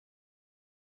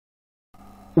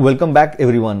Welcome back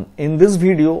everyone. In this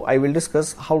video I will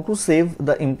discuss how to save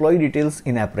the employee details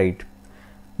in Appwrite.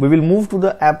 We will move to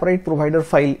the Appwrite provider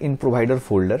file in provider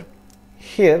folder.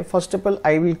 Here first of all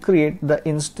I will create the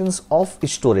instance of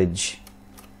storage.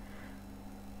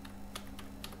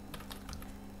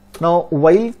 Now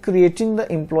while creating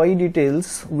the employee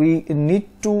details we need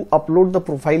to upload the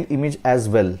profile image as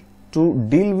well. To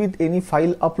deal with any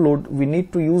file upload we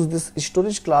need to use this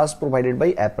storage class provided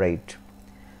by Appwrite.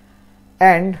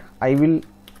 And I will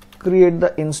create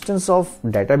the instance of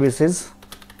databases.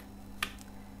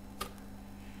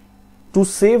 To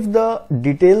save the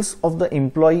details of the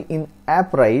employee in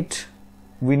Appwrite,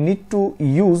 we need to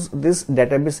use this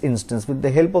database instance. With the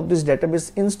help of this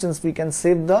database instance, we can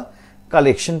save the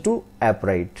collection to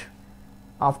Appwrite.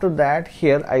 After that,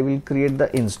 here I will create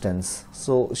the instance.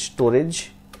 So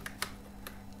storage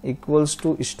equals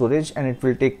to storage and it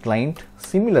will take client.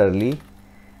 Similarly,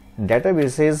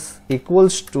 databases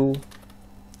equals to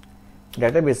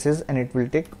databases and it will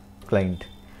take client.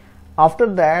 After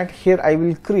that, here I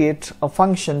will create a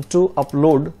function to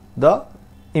upload the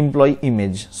employee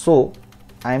image. So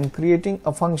I am creating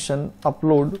a function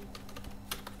upload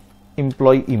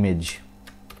employee image.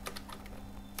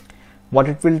 What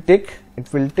it will take?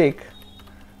 It will take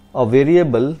a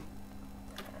variable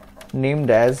named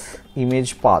as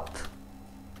image path,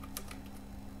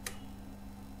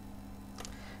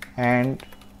 and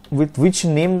with which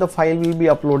name the file will be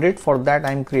uploaded. For that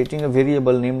I am creating a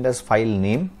variable named as file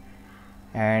name,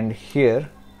 and here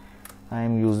I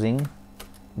am using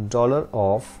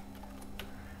 $of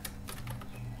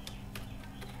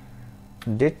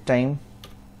datetime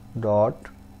dot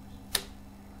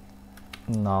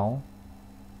now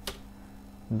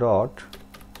dot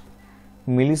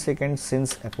millisecond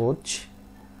since approach,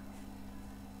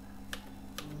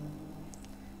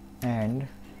 and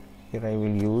here I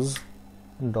will use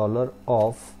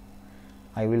 $of.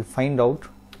 I will find out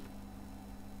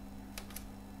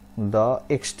the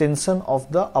extension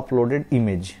of the uploaded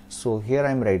image. So here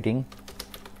I am writing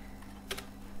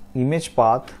image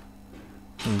path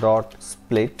dot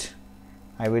split.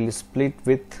 I will split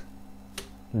with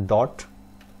dot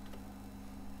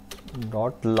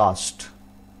last.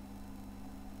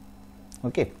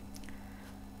 Okay,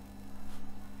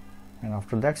 and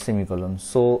after that semicolon.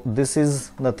 So this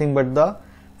is nothing but the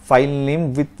file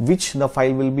name with which the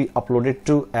file will be uploaded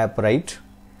to Appwrite.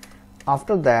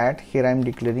 After that, here I am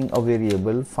declaring a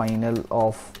variable final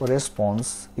of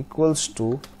response equals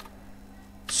to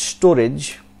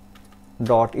storage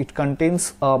dot. It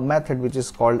contains a method which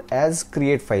is called as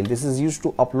create file. This is used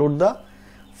to upload the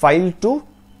file to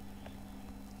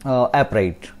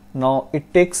Appwrite. Now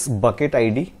it takes bucket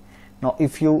ID. Now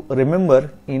if you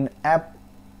remember, in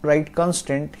Appwrite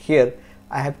constant, here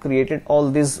I have created all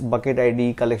this bucket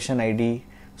ID, collection ID.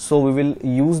 So we will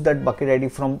use that bucket ID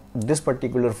from this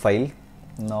particular file.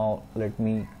 Now let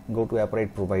me go to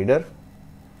Appwrite provider,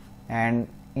 and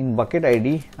in bucket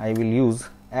ID I will use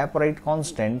Appwrite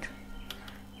constant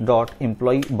dot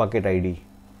employee bucket ID.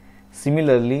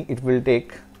 Similarly, it will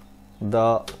take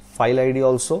the file ID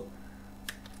also.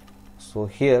 So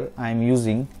here I am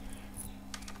using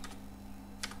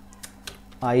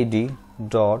id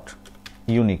dot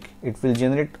unique. It will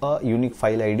generate a unique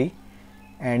file ID,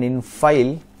 and in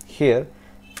file here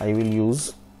I will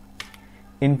use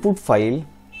input file.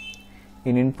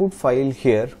 In input file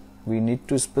here we need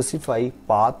to specify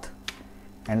path,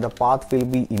 and the path will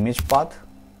be image path,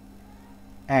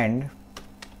 and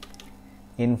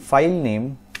in file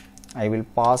name I will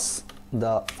pass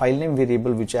the file name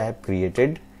variable which I have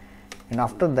created, and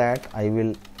after that I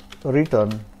will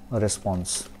return a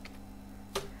response.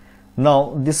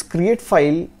 Now this create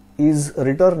file is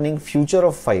returning future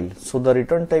of file, so the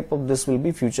return type of this will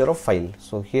be future of file.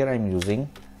 So here I am using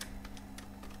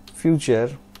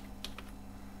future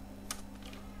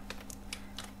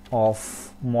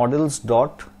of models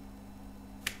dot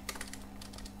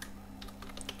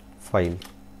file.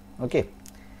 Okay,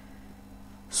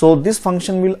 so this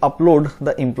function will upload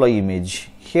the employee image.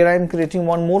 Here I am creating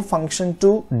one more function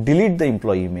to delete the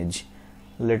employee image.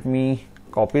 Let me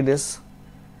copy this,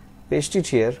 paste it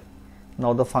here.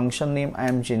 Now the function name I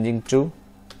am changing to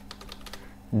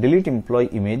delete employee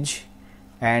image,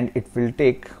 and it will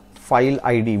take file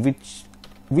ID,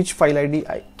 which file ID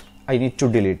I need to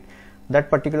delete. That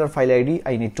particular file ID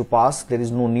I need to pass. There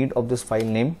is no need of this file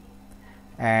name,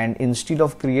 and instead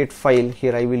of create file,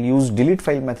 here I will use delete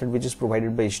file method which is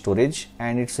provided by storage,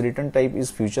 and its return type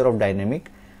is future of dynamic.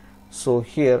 So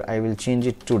here I will change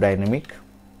it to dynamic,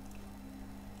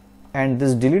 and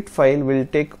this delete file will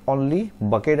take only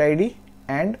bucket ID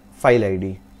and file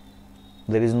ID.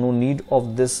 There is no need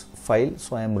of this file,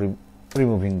 so I am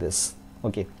removing this.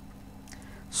 Okay,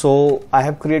 so I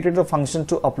have created a function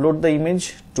to upload the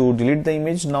image, to delete the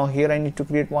image. Now here I need to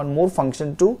create one more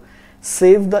function to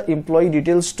save the employee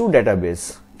details to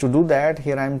database. To do that,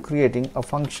 here I am creating a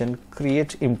function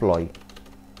create employee,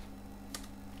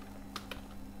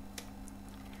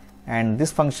 and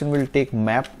this function will take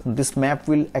map. This map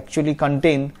will actually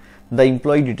contain the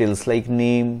employee details like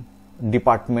name,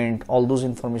 department, all those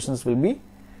informations will be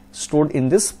stored in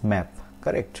this map,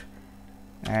 correct?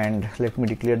 And let me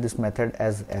declare this method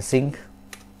as async.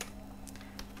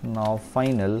 Now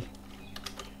final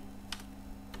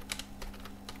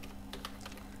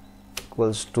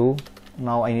equals to,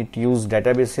 now I need to use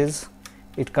databases.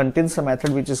 It contains a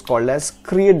method which is called as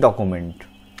create document,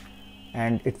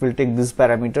 and it will take these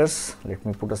parameters. Let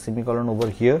me put a semicolon over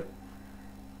here.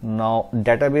 Now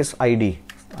database ID,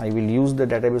 I will use the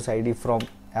database ID from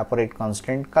Appwrite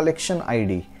constant collection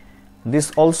ID.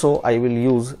 This also I will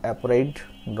use Appwrite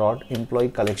dot employee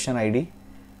collection ID.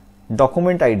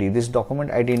 Document ID, this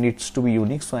document ID needs to be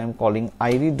unique, so I am calling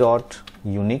id dot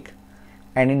unique,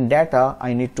 and in data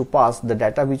I need to pass the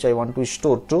data which I want to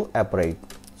store to Appwrite.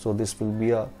 So this will be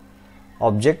a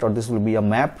object, or this will be a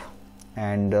map,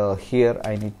 and here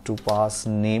I need to pass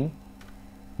name,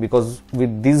 because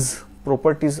with these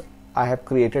properties I have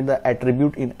created the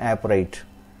attribute in Appwrite.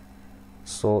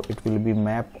 So it will be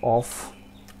map of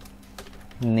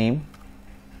name.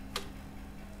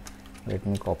 Let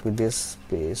me copy this,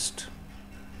 paste.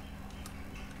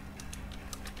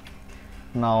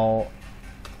 Now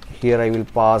here I will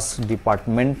pass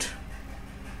department.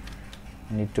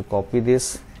 I need to copy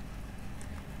this.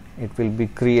 It will be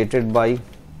created by,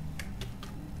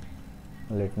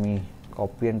 let me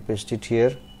copy and paste it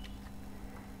here.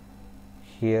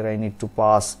 Here I need to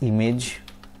pass image,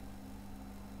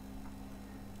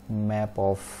 map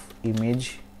of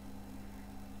image,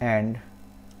 and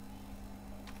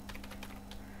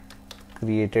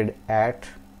created at,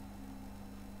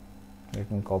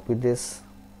 let me copy this,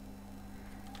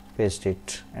 paste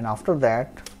it, and after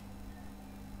that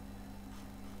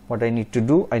what I need to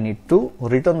do, I need to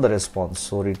return the response.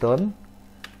 So return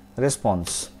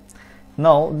response.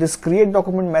 Now this create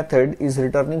document method is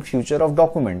returning future of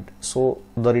document, so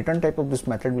the return type of this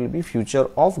method will be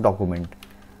future of document.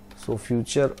 So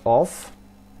future of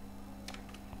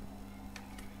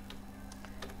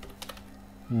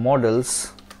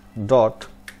models dot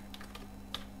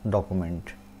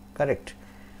document, correct?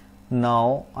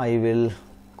 Now I will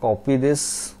copy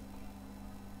this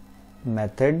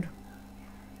method,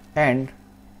 and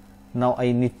now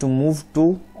I need to move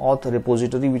to auth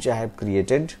repository which I have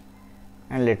created,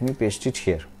 and let me paste it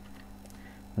here.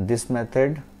 This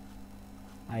method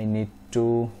I need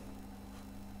to,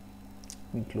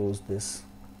 let me close this.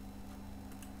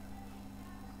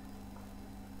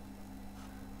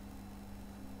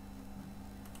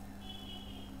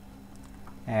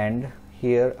 And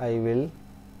here I will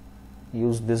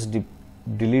use this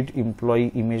delete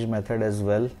employee image method as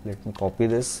well. Let me copy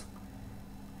this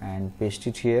and paste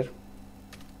it here,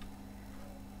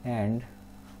 and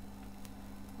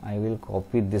I will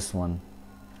copy this one.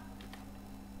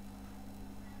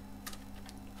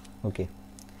 Okay,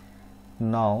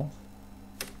 now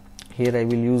here I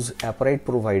will use Appwrite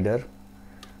provider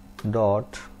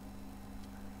dot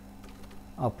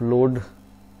upload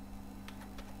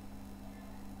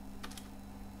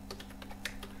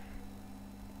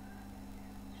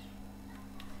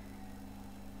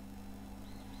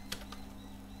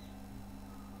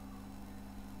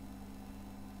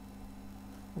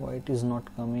why it is not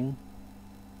coming.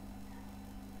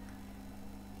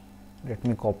 Let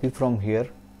me copy from here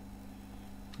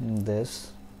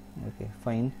this. Okay,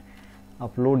 fine.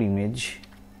 Upload image,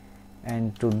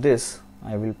 and to this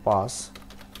I will pass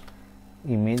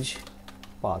image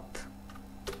path.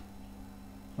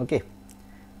 Okay,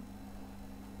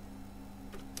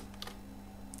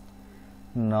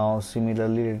 now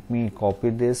similarly let me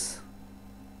copy this,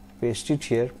 paste it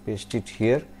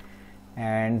here,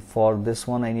 and for this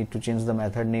one I need to change the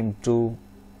method name to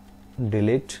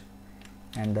delete,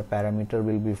 and the parameter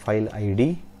will be file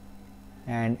ID,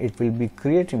 and it will be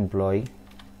create employee,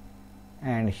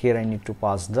 and here I need to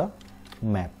pass the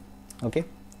map. Okay,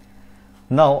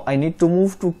 now I need to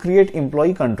move to create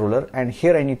employee controller, and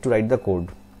here I need to write the code.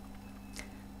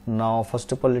 Now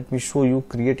first of all let me show you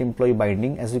create employee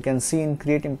binding. As you can see in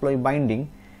create employee binding,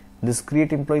 this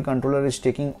create employee controller is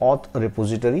taking auth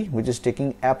repository which is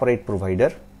taking Appwrite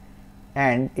provider,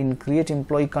 and in create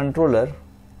employee controller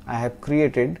I have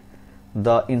created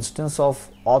the instance of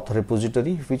auth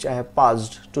repository which I have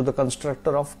passed to the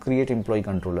constructor of create employee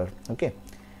controller. Okay,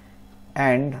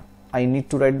 and I need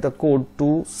to write the code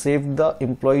to save the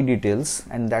employee details,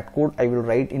 and that code I will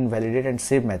write in validate and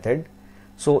save method.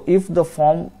 So if the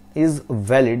form is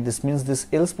valid, this means this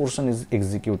else portion is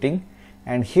executing,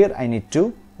 and here I need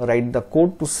to write the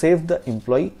code to save the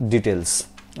employee details.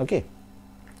 Okay,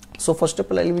 so first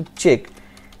of all I will check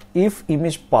if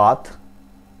image path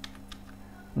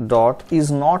dot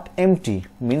is not empty,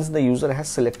 means the user has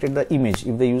selected the image.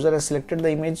 If the user has selected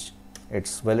the image,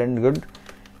 it's well and good,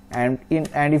 and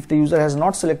if the user has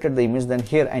not selected the image, then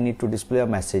here I need to display a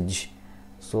message.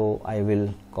 So I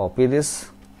will copy this,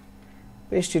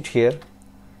 paste it here,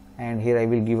 and here I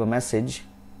will give a message,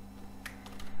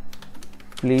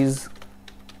 please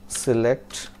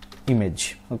select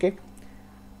image. Okay,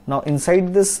 now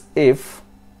inside this if,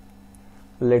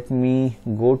 let me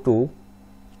go to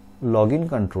login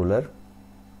controller,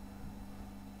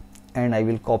 and I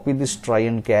will copy this try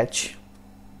and catch,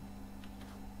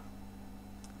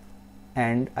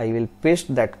 and I will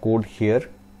paste that code here.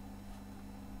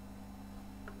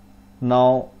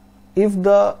 Now if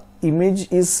the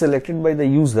image is selected by the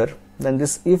user, then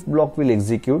this if block will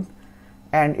execute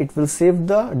and it will save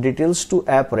the details to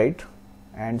Appwrite.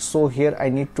 And so here I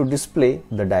need to display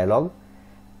the dialog,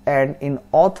 and in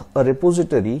auth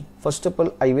repository, first of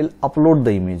all I will upload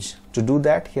the image. To do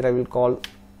that, here I will call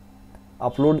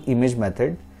upload image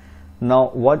method. Now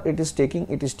what it is taking,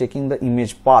 it is taking the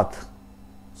image path.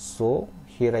 So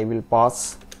here I will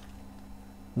pass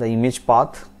the image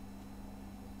path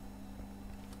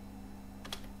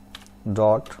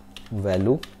dot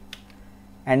value,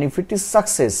 and if it is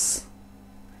success,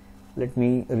 let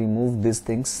me remove these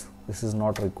things, this is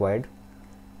not required.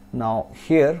 Now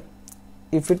here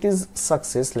if it is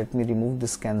success, let me remove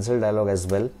this cancel dialog as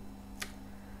well.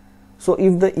 So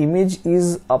if the image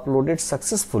is uploaded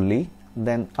successfully,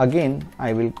 then again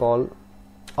I will call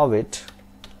await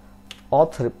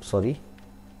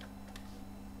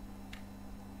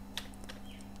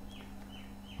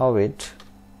await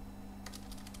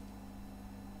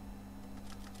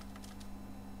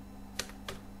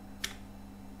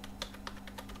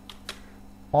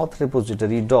auth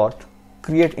repository dot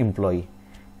create employee,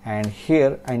 and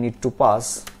here I need to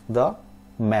pass the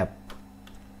map,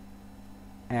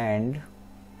 and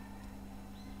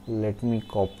let me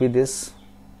copy this,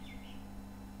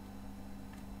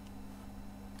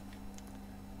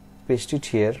 paste it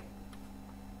here,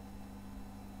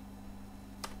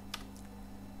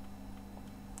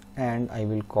 and I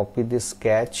will copy this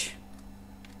catch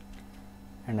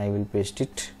and I will paste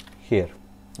it here.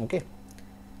 Okay,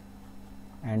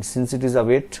 and since it is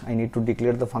await, I need to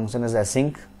declare the function as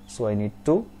async, so I need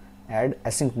to add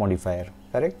async modifier,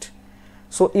 correct?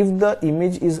 So if the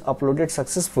image is uploaded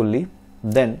successfully,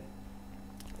 then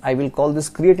I will call this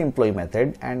create employee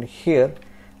method, and here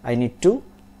I need to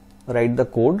write the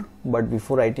code, but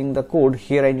before writing the code,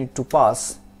 here I need to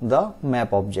pass the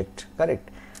map object, correct?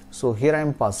 So here I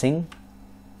am passing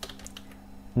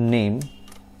name,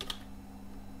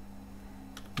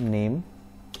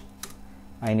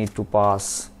 I need to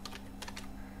pass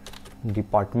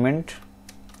department,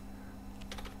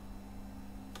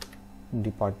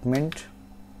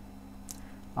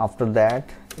 after that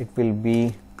it will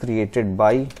be created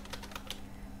by,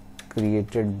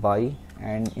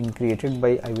 and in created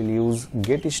by I will use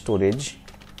get storage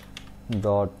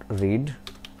dot read.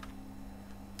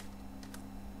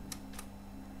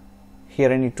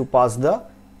 Here I need to pass the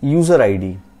user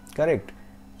ID, correct?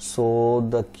 So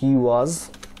the key was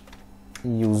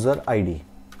user ID,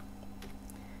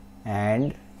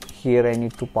 and here I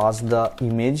need to pass the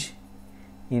image.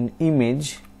 In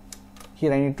image,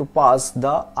 here I need to pass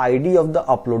the ID of the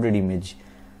uploaded image.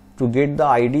 To get the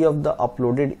ID of the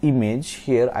uploaded image,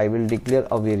 here I will declare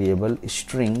a variable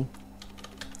string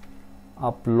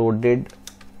uploaded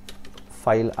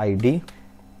file ID.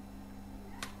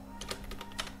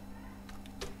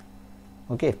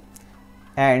 Okay,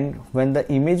 and when the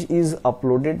image is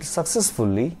uploaded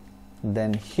successfully,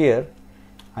 then here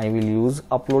I will use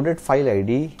uploaded file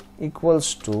ID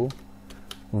equals to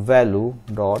value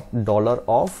dot dollar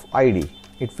of ID.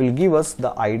 It will give us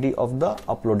the ID of the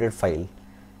uploaded file,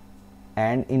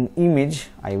 and in image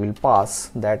I will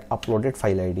pass that uploaded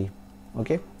file ID.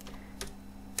 Okay,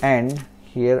 and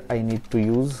here I need to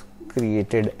use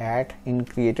created at. In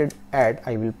created at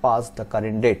I will pass the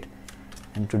current date,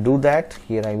 and to do that,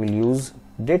 here I will use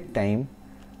date time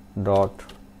dot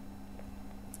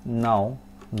now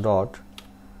dot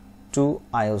to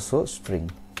ISO string.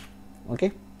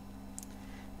 Okay,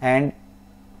 and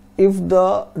if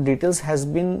the details has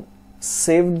been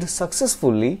saved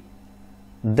successfully,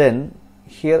 then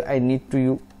here I need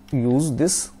to use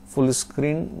this full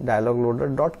screen dialog loader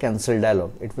dot cancel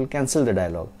dialog. It will cancel the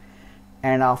dialog,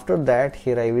 and after that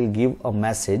here I will give a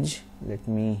message. Let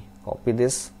me copy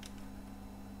this,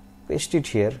 paste it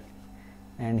here,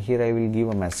 and here I will give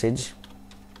a message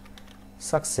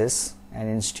success, and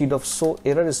instead of show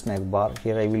error snack bar,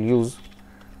 here I will use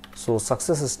show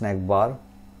success snack bar,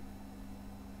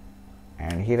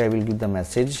 and here I will give the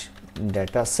message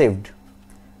data saved.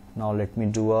 Now let me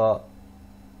do a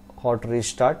hot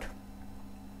restart.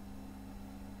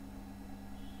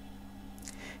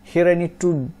 Here I need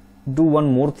to do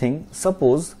one more thing.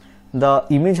 Suppose the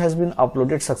image has been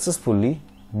uploaded successfully,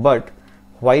 but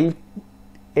while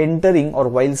entering or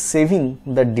while saving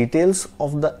the details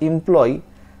of the employee,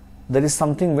 there is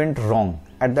something went wrong.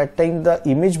 At that time the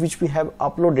image which we have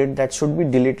uploaded, that should be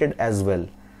deleted as well.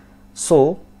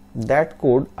 So that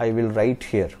code I will write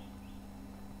here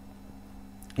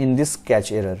in this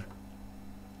catch error.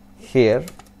 Here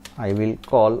I will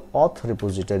call auth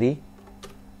repository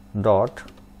dot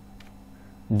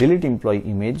delete employee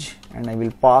image, and I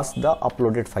will pass the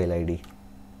uploaded file ID.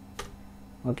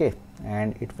 Okay,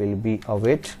 and it will be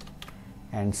await,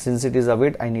 and since it is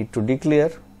await, I need to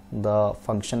declare the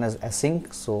function as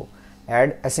async, so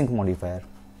add async modifier.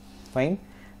 Fine.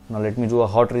 Now let me do a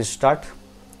hot restart.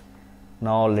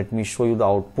 Now let me show you the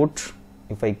output.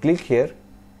 If I click here,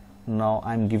 now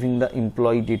I am giving the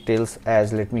employee details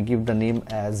as, let me give the name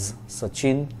as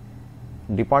Sachin,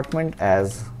 department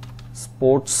as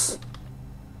sports,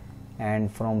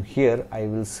 and from here I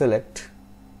will select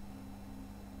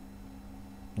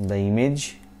the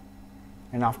image,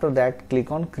 and after that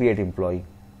click on create employee.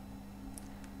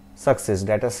 Success,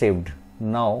 data saved.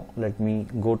 Now let me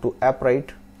go to Appwrite.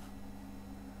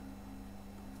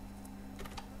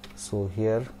 So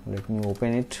here let me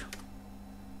open it.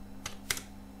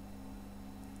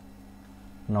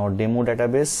 Now demo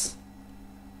database,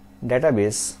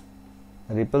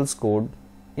 Ripple's code,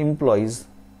 employees,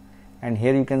 and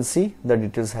here you can see the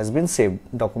details has been saved,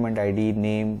 document ID,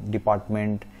 name,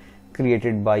 department,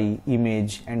 created by,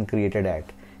 image, and created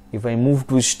at. If I move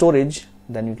to storage,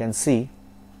 then you can see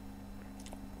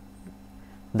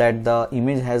that the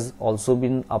image has also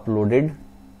been uploaded,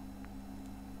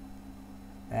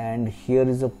 and here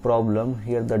is a problem.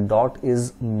 Here the dot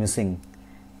is missing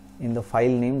in the file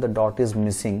name, the dot is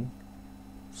missing.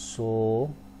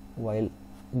 So while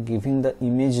giving the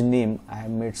image name, I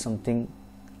have made something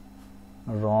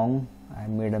wrong, I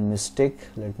made a mistake.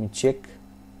 Let me check.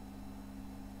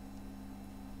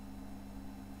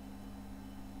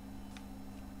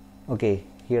 Okay,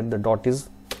 here the dot is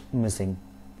missing.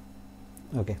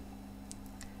 Okay,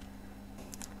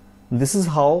 this is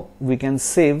how we can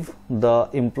save the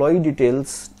employee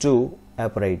details to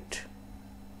Appwrite.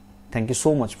 Thank you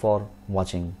so much for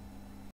watching.